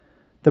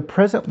The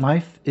present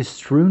life is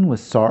strewn with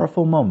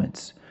sorrowful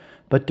moments,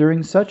 but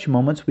during such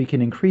moments we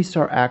can increase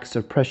our acts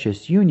of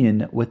precious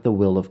union with the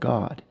will of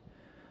God.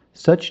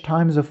 Such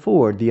times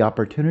afford the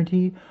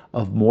opportunity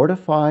of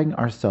mortifying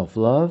our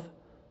self-love,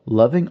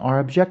 loving our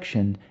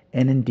objection,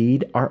 and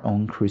indeed our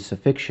own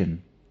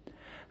crucifixion.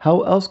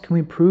 How else can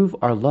we prove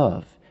our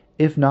love,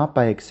 if not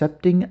by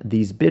accepting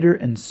these bitter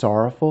and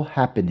sorrowful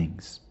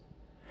happenings?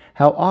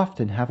 How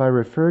often have I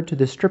referred to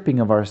the stripping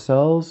of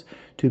ourselves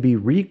to be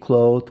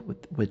reclothed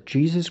with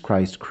Jesus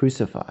Christ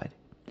crucified?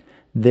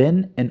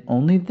 Then and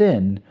only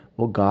then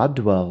will God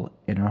dwell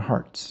in our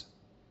hearts.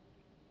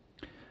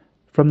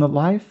 From the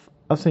life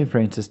of St.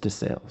 Francis de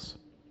Sales.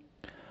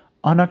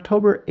 On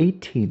October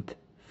 18,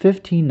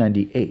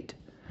 1598,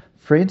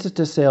 Francis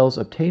de Sales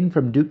obtained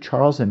from Duke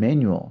Charles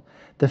Emmanuel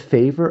the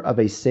favor of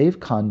a safe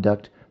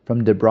conduct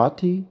from de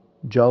Bréauté,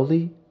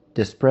 Joly,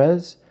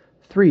 Desprez,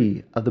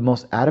 three of the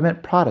most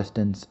adamant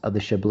Protestants of the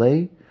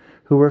Chablais,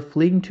 who were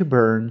fleeing to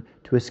Bern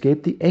to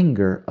escape the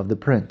anger of the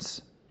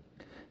prince.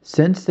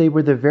 Since they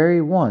were the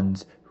very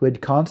ones who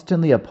had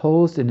constantly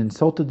opposed and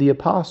insulted the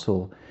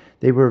apostle,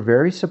 they were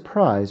very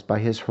surprised by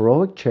his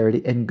heroic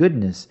charity and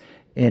goodness,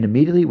 and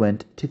immediately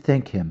went to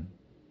thank him.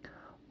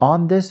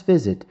 On this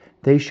visit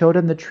they showed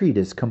him the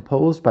treatise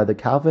composed by the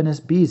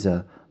Calvinist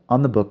Beza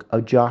on the book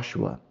of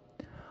Joshua.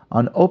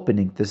 On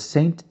opening, the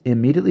saint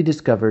immediately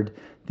discovered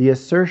the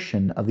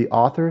assertion of the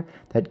author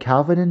that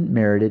Calvin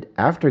merited,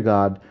 after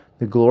God,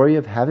 the glory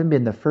of having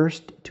been the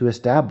first to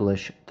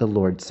establish the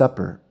Lord's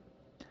Supper.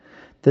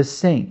 The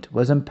saint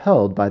was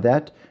impelled by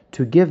that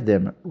to give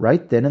them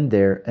right then and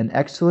there an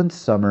excellent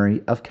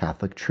summary of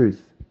Catholic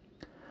truth.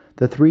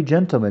 The three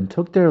gentlemen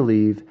took their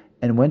leave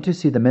and went to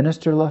see the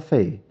minister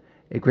Lafay,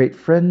 a great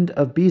friend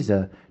of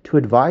Beza, to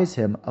advise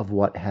him of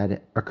what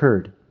had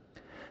occurred.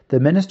 The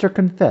minister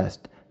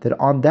confessed that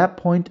on that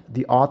point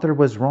the author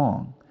was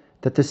wrong,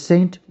 that the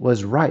saint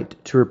was right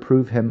to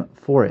reprove him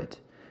for it,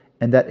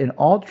 and that in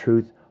all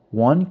truth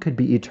one could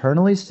be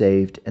eternally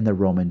saved in the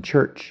Roman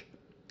Church.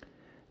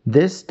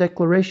 This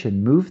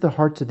declaration moved the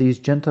hearts of these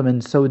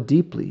gentlemen so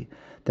deeply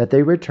that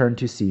they returned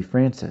to see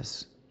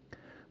Francis.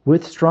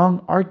 With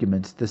strong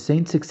arguments, the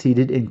saint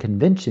succeeded in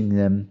convincing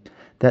them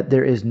that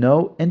there is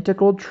no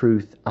integral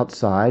truth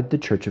outside the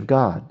Church of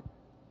God,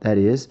 that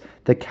is,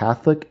 the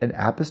Catholic and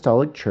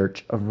Apostolic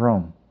Church of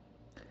Rome.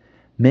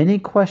 Many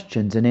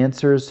questions and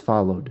answers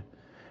followed.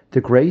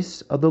 The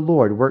grace of the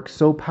Lord worked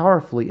so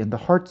powerfully in the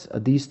hearts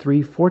of these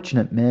three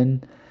fortunate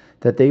men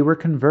that they were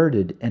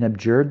converted and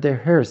abjured their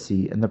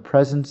heresy in the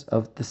presence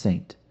of the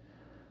saint.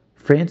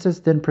 Francis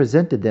then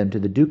presented them to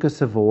the Duke of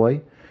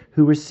Savoy,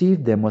 who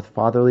received them with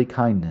fatherly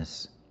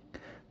kindness.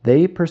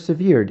 They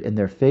persevered in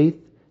their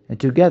faith, and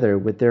together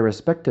with their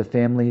respective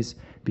families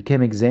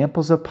became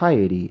examples of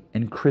piety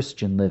and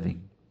Christian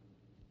living.